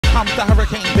comes the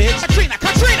hurricane, bitch. Katrina,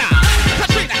 Katrina,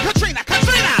 Katrina, Katrina,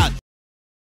 Katrina.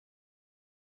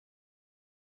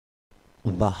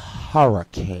 The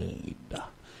hurricane,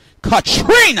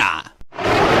 Katrina.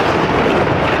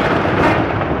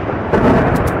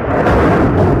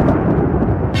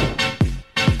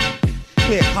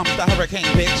 Here comes the hurricane,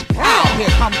 bitch. Here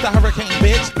comes the hurricane,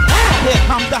 bitch. Here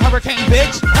comes the hurricane,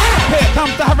 bitch. Here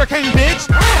comes the hurricane, bitch.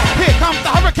 Here comes the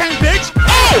hurricane, bitch.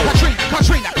 Oh! Katrina,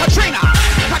 Katrina, Katrina.